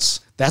relationship. That's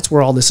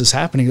where all this is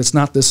happening. It's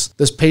not this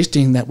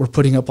pasting that we're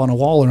putting up on a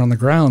wall or on the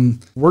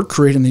ground. We're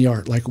creating the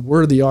art. Like,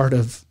 we're the art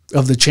of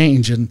the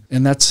change, and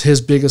that's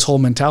his biggest whole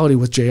mentality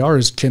with JR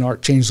is, can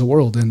art change the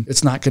world? And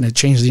it's not going to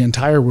change the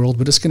entire world,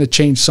 but it's going to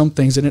change some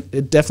things, and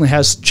it definitely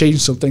has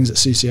changed some things at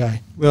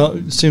CCI. Well,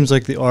 it seems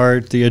like the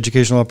art, the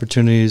educational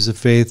opportunities, the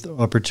faith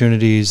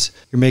opportunities,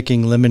 you're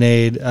making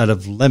lemonade out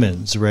of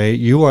lemons, right?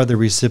 You are the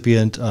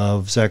recipient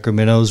of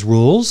Sacramento's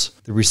rules,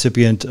 the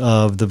recipient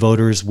of the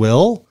voters'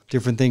 will.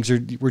 Different things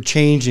we're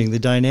changing. The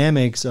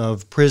dynamics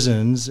of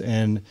prisons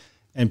and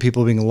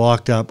people being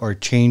locked up are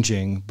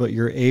changing, but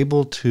you're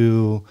able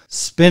to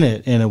spin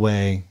it in a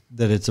way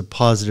that it's a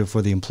positive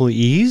for the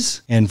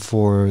employees and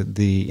for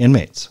the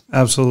inmates.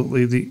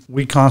 Absolutely.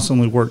 We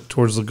constantly work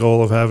towards the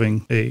goal of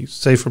having a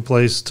safer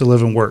place to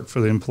live and work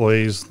for the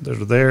employees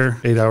that are there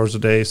 8 hours a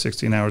day,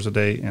 16 hours a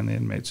day, and the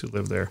inmates who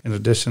live there. In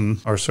addition,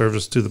 our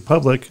service to the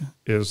public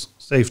is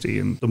safety,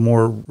 and the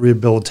more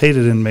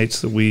rehabilitated inmates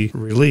that we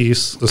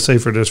release, the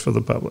safer it is for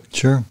the public.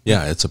 Sure.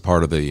 Yeah, it's a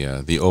part of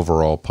the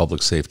overall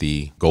public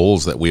safety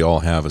goals that we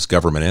all have as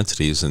government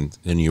entities, and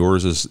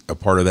yours is a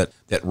part of that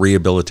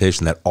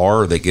rehabilitation, that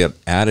R that get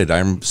added.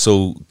 I'm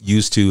so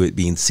used to it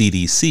being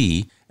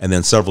CDC, and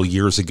then several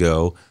years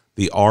ago,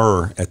 the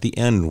R at the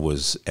end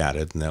was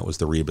added, and that was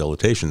the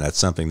rehabilitation. That's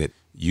something that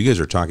you guys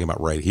are talking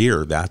about right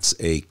here. That's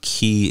a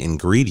key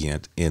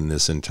ingredient in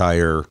this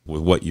entire,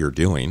 with what you're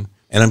doing.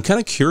 And I'm kind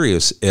of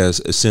curious,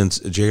 since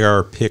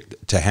JR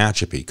picked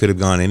Tehachapi, could have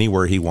gone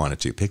anywhere he wanted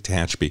to, pick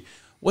Tehachapi.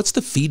 What's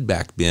the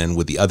feedback been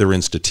with the other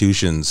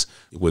institutions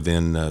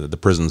within the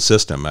prison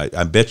system?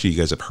 I bet you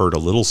guys have heard a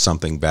little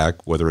something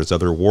back, whether it's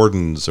other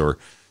wardens or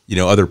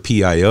other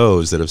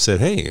PIOs that have said,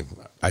 hey,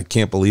 I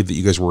can't believe that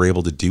you guys were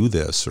able to do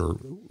this, or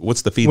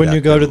what's the feedback? When you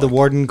go to the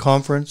warden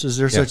conference, is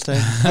there such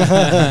thing?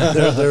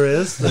 There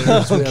is. We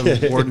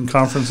have warden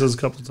conferences a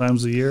couple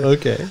times a year.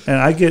 Okay. And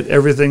I get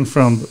everything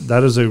from,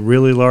 that is a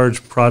really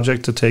large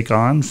project to take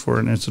on for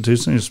an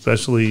institution,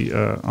 especially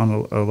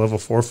on a level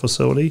 4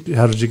 facility.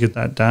 How did you get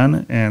that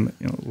done? And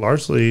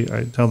largely,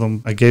 I tell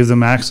them, I gave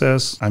them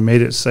access, I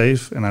made it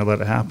safe, and I let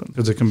it happen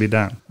because it can be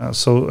done.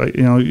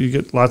 You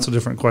get lots of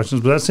different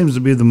questions, but that seems to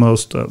be the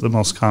most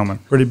common.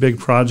 Pretty big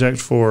project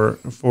for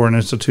an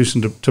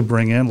institution to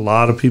bring in, a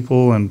lot of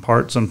people and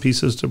parts and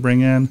pieces to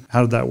bring in.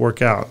 How did that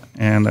work out?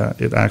 And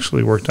it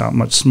actually worked out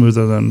much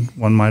smoother than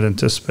one might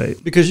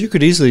anticipate. Because you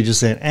could easily just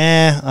say,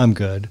 I'm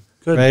good,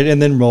 right?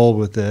 And then roll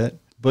with it.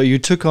 But you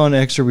took on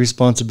extra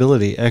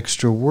responsibility,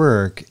 extra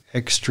work,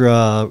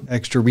 extra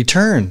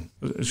return.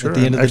 Sure. at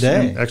the end of the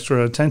day.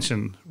 Extra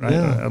attention, right?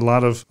 Yeah. A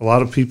lot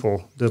of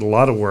people did a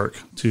lot of work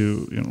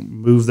to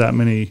move that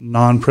many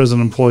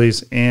non-prison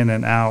employees in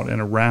and out and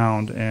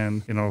around,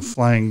 and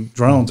flying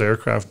drones.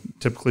 Aircraft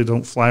typically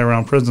don't fly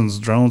around prisons.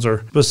 Drones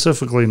are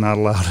specifically not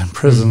allowed in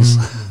prisons.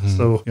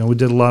 So we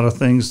did a lot of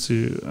things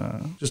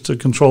to just to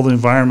control the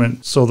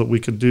environment so that we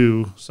could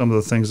do some of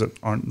the things that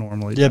aren't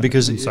normally done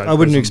because inside I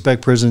wouldn't prison.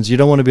 expect prisons. You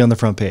don't want to be on the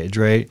front page,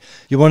 right?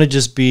 You want to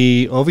just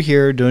be over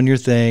here doing your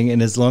thing,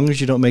 and as long as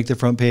you don't make the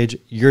front page,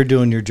 you're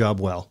doing your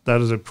job well.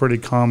 That is a pretty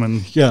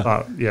common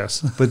thought,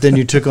 yes. But then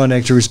you took on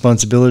extra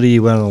responsibility.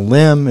 You went on a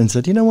limb and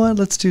said, you know what,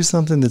 let's do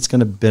something that's going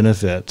to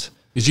benefit.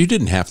 Because you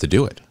didn't have to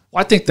do it.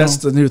 Well, I think that's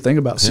the new thing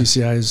about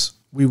CCI is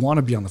we want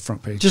to be on the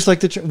front page. Just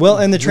like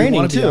and the training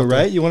wanna be too, out there.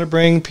 right? You want to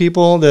bring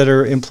people that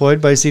are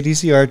employed by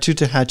CDCR to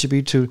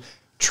Tehachapi to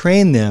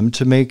train them,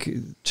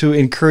 to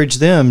encourage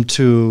them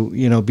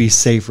to, be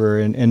safer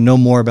and know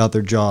more about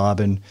their job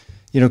and,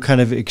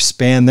 kind of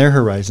expand their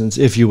horizons,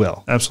 if you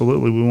will.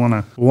 Absolutely. We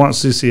want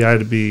CCI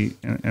to be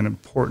an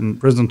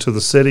important prison to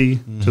the city,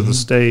 to the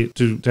state,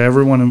 to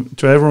everyone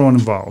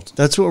involved.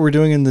 That's what we're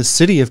doing in the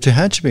city of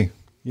Tehachapi.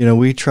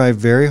 We try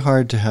very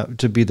hard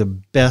to be the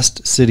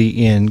best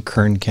city in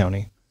Kern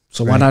County.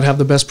 So why not have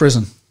the best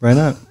prison? Why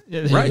not?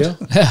 Yeah, there you go.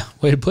 Yeah,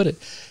 way to put it.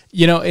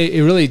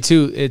 It really,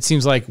 too, it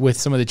seems like with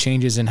some of the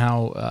changes in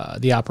how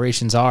the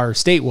operations are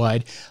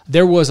statewide,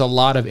 there was a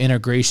lot of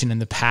integration in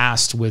the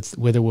past with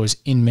whether it was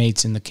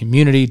inmates in the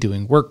community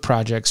doing work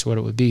projects, what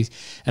it would be.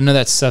 I know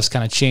that stuff's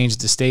kind of changed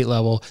at the state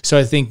level. So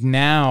I think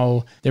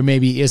now there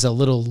maybe is a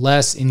little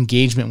less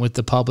engagement with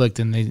the public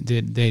than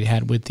they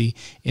had with the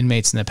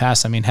inmates in the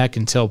past. I mean, heck,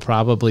 until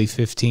probably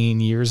 15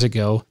 years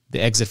ago,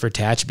 the exit for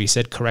Tehachapi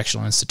said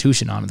correctional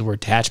institution on it. The word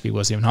Tehachapi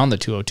wasn't even on the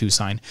 202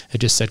 sign. It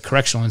just said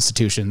correctional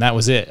institution. That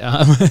was it.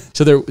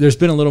 So there's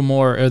been a little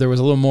more, or there was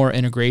a little more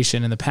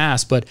integration in the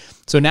past. But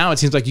so now it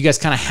seems like you guys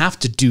kind of have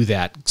to do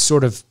that,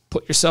 sort of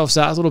put yourselves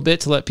out a little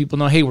bit to let people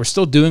know, hey, we're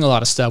still doing a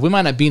lot of stuff. We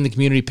might not be in the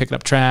community picking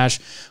up trash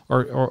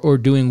or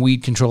doing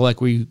weed control like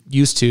we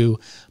used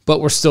to,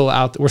 but we're still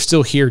out. We're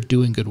still here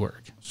doing good work.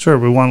 Sure,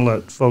 we want to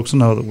let folks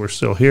know that we're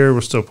still here.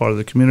 We're still part of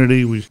the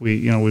community. We've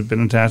been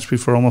in Tehachapi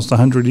for almost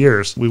 100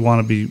 years. We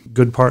want to be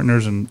good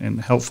partners and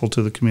helpful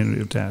to the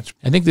community of Tehachapi.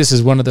 I think this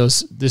is one of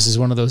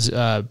those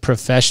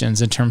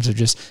professions in terms of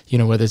just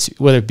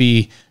whether it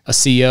be a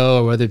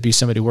CEO or whether it be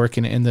somebody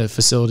working in the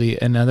facility,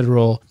 another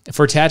role.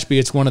 For Tehachapi,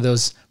 it's one of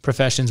those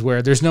professions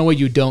where there's no way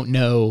you don't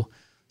know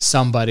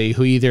somebody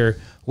who either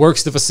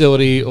works the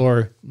facility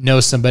or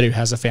knows somebody who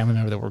has a family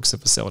member that works the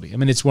facility. I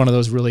mean, it's one of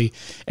those really,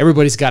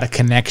 everybody's got a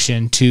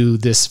connection to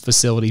this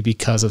facility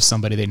because of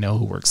somebody they know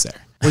who works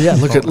there. Well, yeah,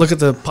 look at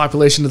the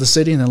population of the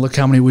city and then look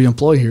how many we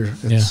employ here.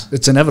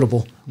 It's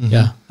inevitable.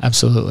 Yeah,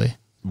 absolutely.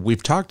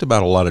 We've talked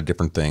about a lot of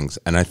different things,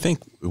 and I think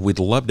we'd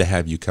love to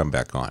have you come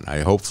back on.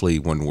 Hopefully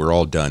when we're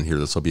all done here,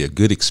 this will be a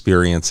good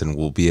experience, and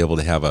we'll be able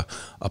to have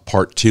a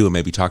part two and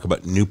maybe talk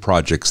about new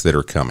projects that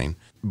are coming.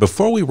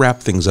 Before we wrap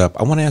things up,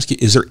 I want to ask you,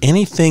 is there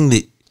anything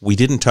that we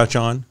didn't touch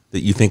on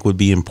that you think would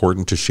be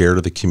important to share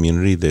to the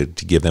community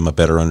to give them a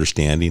better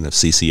understanding of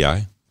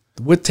CCI?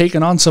 With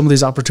taking on some of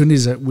these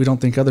opportunities that we don't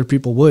think other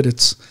people would,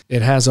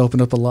 it has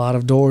opened up a lot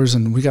of doors,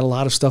 and we got a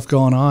lot of stuff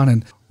going on,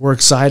 and we're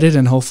excited,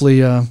 and hopefully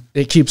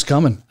it keeps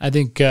coming. I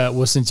think,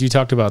 since you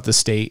talked about the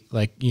state,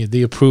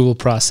 the approval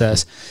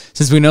process,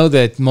 since we know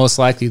that most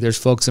likely there's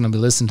folks going to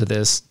be listening to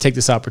this, take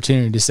this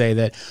opportunity to say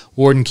that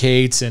Warden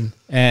Cates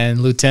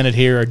and Lieutenant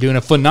here are doing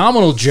a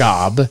phenomenal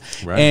job,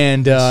 right.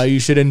 And you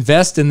should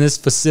invest in this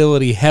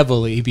facility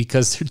heavily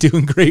because they're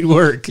doing great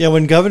work. Yeah,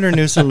 when Governor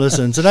Newsom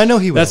listens, and I know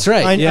he will. That's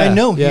right. I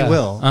know he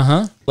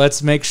will.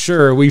 Let's make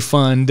sure we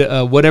fund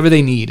whatever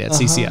they need at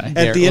CCI.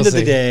 At the end of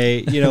the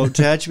day,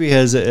 Tehachapi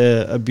has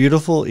a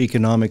beautiful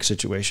economic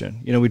situation.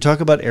 We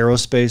talk about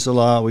aerospace a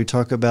lot. We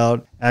talk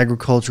about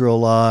agriculture a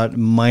lot,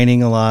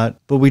 mining a lot,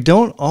 but we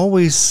don't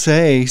always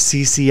say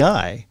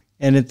CCI.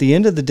 And at the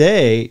end of the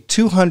day,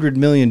 $200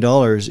 million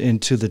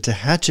into the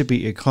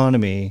Tehachapi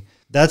economy,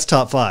 that's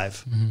top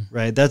five,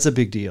 right? That's a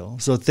big deal.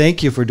 So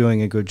thank you for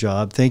doing a good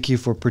job. Thank you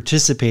for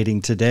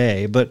participating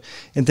today.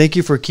 And thank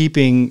you for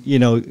keeping,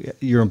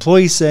 your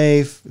employees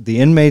safe, the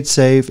inmates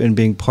safe, and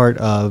being part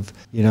of,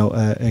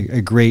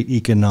 a great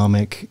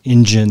economic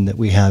engine that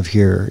we have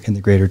here in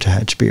the greater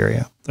Tehachapi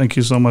area. Thank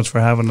you so much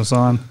for having us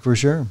on. For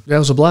sure. Yeah, it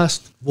was a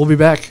blast. We'll be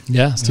back.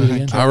 Yeah, let's do it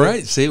again. All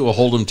right. See, we'll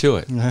hold them to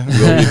it.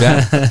 We'll be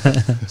back.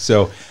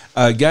 So,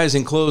 guys,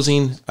 in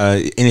closing,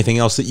 anything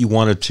else that you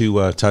wanted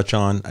to touch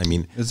on? I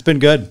mean, it's been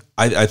good.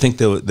 I think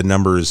the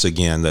numbers,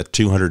 again, that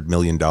 $200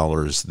 million,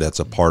 that's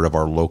a part of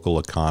our local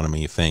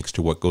economy, thanks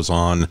to what goes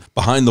on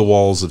behind the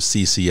walls of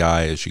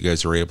CCI as you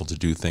guys are able to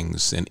do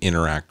things and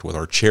interact with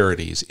our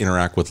charities,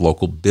 interact with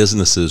local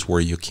businesses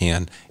where you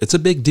can. It's a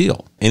big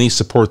deal. Any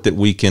support that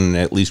we can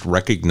at least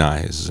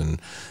recognize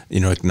and,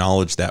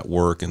 acknowledge that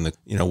work and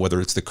whether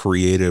it's the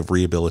creative,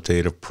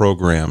 rehabilitative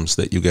programs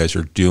that you guys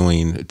are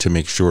doing to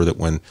make sure that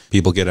when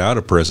people get out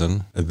of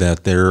prison,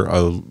 that they're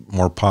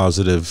more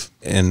positive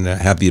and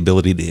have the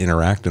ability to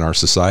interact in our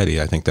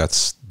society. I think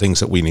that's things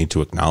that we need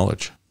to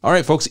acknowledge. All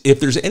right, folks,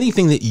 if there's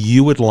anything that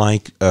you would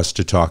like us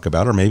to talk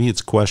about, or maybe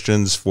it's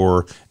questions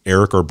for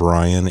Eric or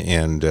Brian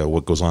and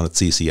what goes on at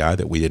CCI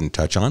that we didn't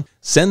touch on,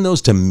 send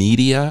those to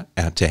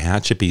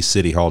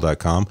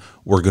media@TehachapiCityHall.com.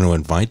 We're going to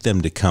invite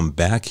them to come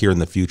back here in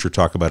the future,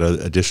 talk about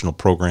additional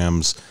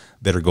programs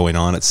that are going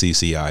on at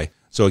CCI.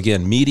 So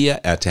again,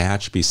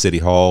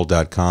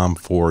 media@TehachapiCityHall.com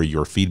for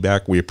your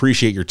feedback. We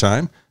appreciate your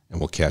time, and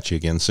we'll catch you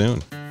again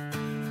soon.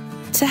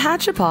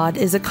 Tehachapod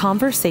is a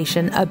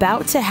conversation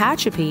about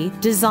Tehachapi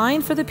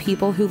designed for the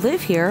people who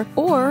live here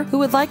or who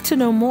would like to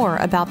know more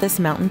about this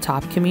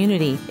mountaintop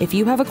community. If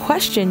you have a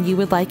question you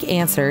would like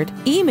answered,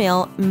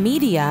 email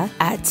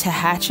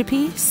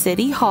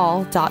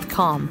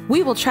media@TehachapiCityHall.com.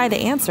 We will try to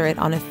answer it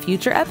on a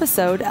future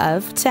episode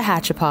of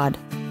Tehachapod.